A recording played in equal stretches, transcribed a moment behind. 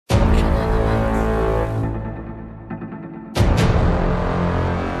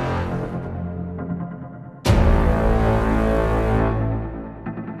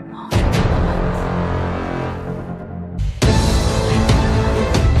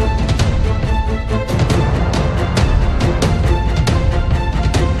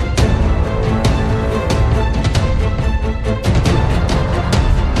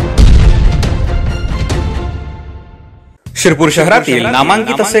शिरपूर शहरातील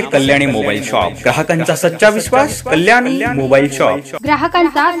नामांकित असे कल्याणी मोबाईल शॉप, ग्राहकांचा सच्चा विश्वास कल्याणी मोबाईल शॉप।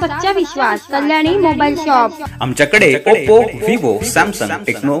 ग्राहकांचा सच्चा विश्वास कल्याणी मोबाईल शॉप। आमच्याकडे Oppo, Vivo, Samsung,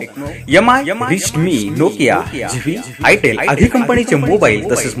 techno, MI, रिचमी, Nokia, जीवी, आयटेल आदी कंपनीचे मोबाईल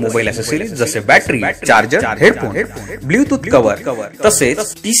तसेच मोबाईल ॲक्सेसरीज जसे battery, charger, headphone, Bluetooth cover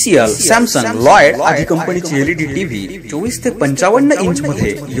तसेच टीसीएल, सॅमसंग, लॉयड आदी कंपनीची एलईडी टीव्ही 24 ते 55 इंच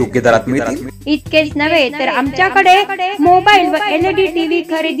मध्ये योग्य दरात मिळतील। इतकेच नव्हे तर आमच्याकडे मोबाईल व एलईडी टीव्ही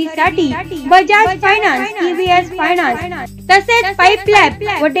खरेदीसाठी बजाज फायनान्स, टीव्हीएस फायनान्स तसेच पाईपलॅब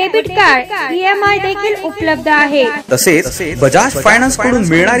व डेबिट कार्ड ईएमआय देखील उपलब्ध आहे। तसेच बजाज फायनान्स कडून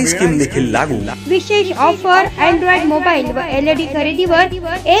मिळणारी स्कीम देखील लागू। विशेष ऑफर अँड्रॉइड मोबाईल व एलईडी खरेदीवर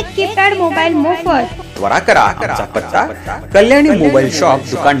एक कीपॅड मोबाईल मोफत। त्वरा करा, आमचा पत्ता कल्याणी मोबाईल शॉप,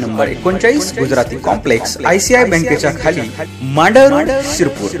 दुकान नंबर 39, गुजराती कॉम्प्लेक्स, आयसीआय बँकेच्या खाली, मांडर रोड,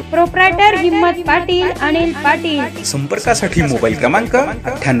 शिरपूर। प्रोप्रायटर हिम्मत पाटील, अनिल पाटील। संपर्कासाठी मोबाईल क्रमांक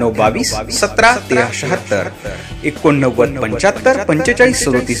 9822 17 13 76 89 75 45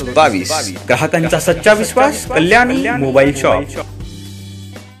 37 22। ग्राहकांचा सच्चा विश्वास कल्याणी मोबाईल शॉप।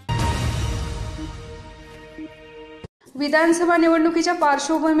 विधानसभा निवडणुकीच्या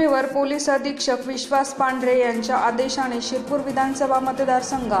पार्श्वभूमीवर पोलीस अधीक्षक विश्वास पांढरे यांच्या आदेशाने शिरपूर विधानसभा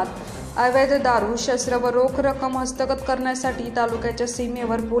मतदारसंघात अवैध दारू, शस्त्र व रोख रक्कम हस्तगत करण्यासाठी तालुक्याच्या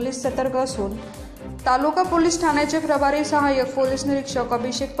सीमेवर पोलीस सतर्क असून तालुका पोलीस ठाण्याचे प्रभारी सहाय्यक पोलीस निरीक्षक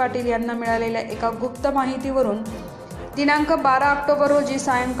अभिषेक पाटील यांना मिळालेल्या एका गुप्त माहितीवरून दिनांक 12 ऑक्टोबर रोजी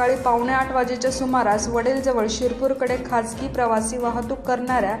सायंकाळी 7:45 वाजेच्या सुमारास वडेलजवळ शिरपूरकडे खासगी प्रवासी वाहतूक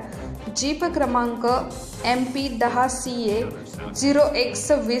करणाऱ्या जीप क्रमांक MP 10 CA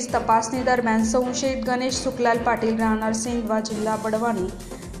 0126 तपासणी दरम्यान संशयित गणेश सुखलाल पाटील, राहणार सेंदवा, जिल्हा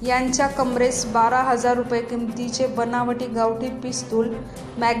बडवानी यांच्या कमरेस 12,000 रुपये किमतीचे बनावटी गावठी पिस्तूल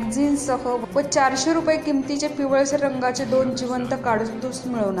मॅगझिनसह व 400 रुपये किमतीचे पिवळसर रंगाचे 2 जिवंत काडतूस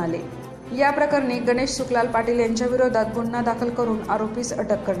मिळवून आले। या प्रकरणी गणेश सुखलाल पाटील यांच्या विरोधात गुन्हा दाखल करून आरोपीस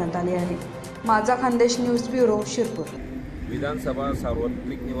अटक करण्यात आली आहे। माझा खानदेश न्यूज ब्युरो, शिरपूर। विधानसभा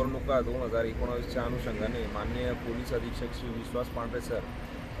सार्वत्रिक निवडणुका 2019च्या अनुषंगाने माननीय पोलीस अधीक्षक श्री विश्वास पांढरे सर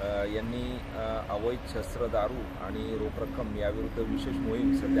यांनी अवैध शस्त्र, दारू आणि रोख रक्कम याविरुद्ध विशेष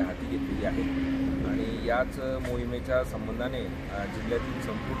मोहीम सध्या हाती घेतलेली आहे आणि याच मोहिमेच्या संबंधाने जिल्ह्यातील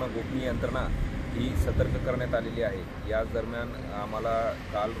संपूर्ण गोपनीय यंत्रणा ही सतर्क करण्यात आलेली आहे। याच दरम्यान आम्हाला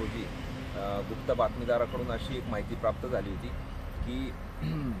काल रोजी गुप्त बातमीदाराकडून अशी एक माहिती प्राप्त झाली होती की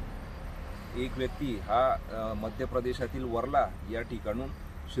एक व्यक्ती हा मध्य प्रदेशातील वर्ला या ठिकाणून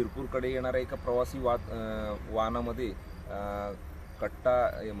शिरपूरकडे येणाऱ्या एका प्रवासी वाहनामध्ये कट्टा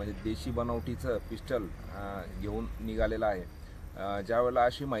म्हणजे देशी बनावटीचं पिस्टल घेऊन निघालेला आहे। ज्यावेळेला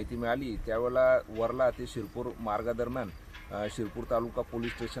अशी माहिती मिळाली त्यावेळेला वर्ला ते शिरपूर मार्गादरम्यान शिरपूर तालुका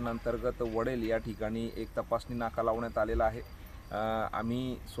पोलीस स्टेशन अंतर्गत वडेल या ठिकाणी एक तपासणी नाका लावण्यात आलेला आहे।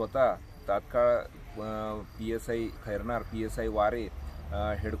 आम्ही स्वतः तात्काळ PSI खैरनार, PSI वारे,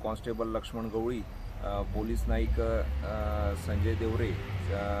 हेड कॉन्स्टेबल लक्ष्मण गवळी, पोलीस नाईक संजय देवरे,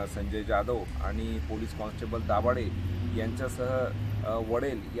 संजय जाधव आणि पोलीस कॉन्स्टेबल दाभाडे यांच्यासह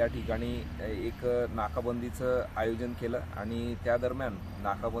वडेल या ठिकाणी एक नाकाबंदीचं आयोजन केलं आणि त्या दरम्यान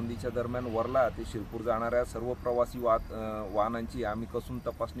नाकाबंदीच्या दरम्यान वर्ला ते शिरपूर जाणाऱ्या सर्व प्रवासी वाहनांची आम्ही कसून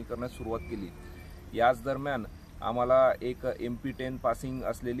तपासणी करण्यास सुरुवात केली। याच दरम्यान आम्हाला एक MP 10 पासिंग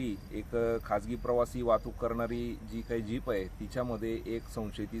असलेली एक खाजगी प्रवासी वाहतूक करणारी जी काही जीप आहे तिच्यामध्ये एक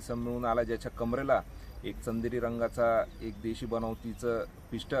संशयित इसम मिळून आला, ज्याच्या कमरेला एक चंदेरी रंगाचा एक देशी बनावटीचं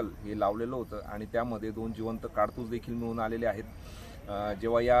पिस्टल हे लावलेलं होतं आणि त्यामध्ये 2 जिवंत काडतूस देखील मिळून आलेले आहेत।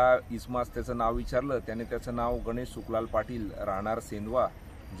 जेव्हा या इसमास त्याचं नाव विचारलं त्याने त्याचं नाव गणेश सुखलाल पाटील, राहणार सेंदवा,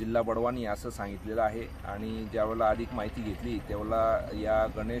 जिल्हा बडवानी असं सांगितलेलं आहे आणि ज्यावेळेला अधिक माहिती घेतली त्यावेळेला या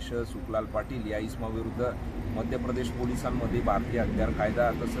गणेश सुखलाल पाटील या इसमाविरुद्ध मध्य प्रदेश पोलिसांमध्ये भारतीय हत्यार कायदा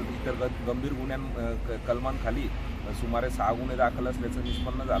तसंच इतर गंभीर कलमांखाली सुमारे 6 गुन्हे दाखल असल्याचं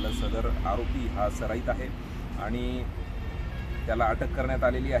निष्पन्न झालं। सदर आरोपी हा सराईत आहे आणि त्याला अटक करण्यात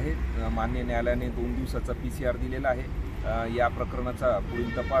आलेली आहे। मान्य न्यायालयाने 2 दिवसाचा PCR दिलेला आहे। या प्रकरणाचा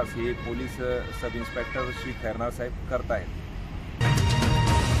पुढील तपास हे police sub inspector Shri Khairnar साहेब करत आहेत।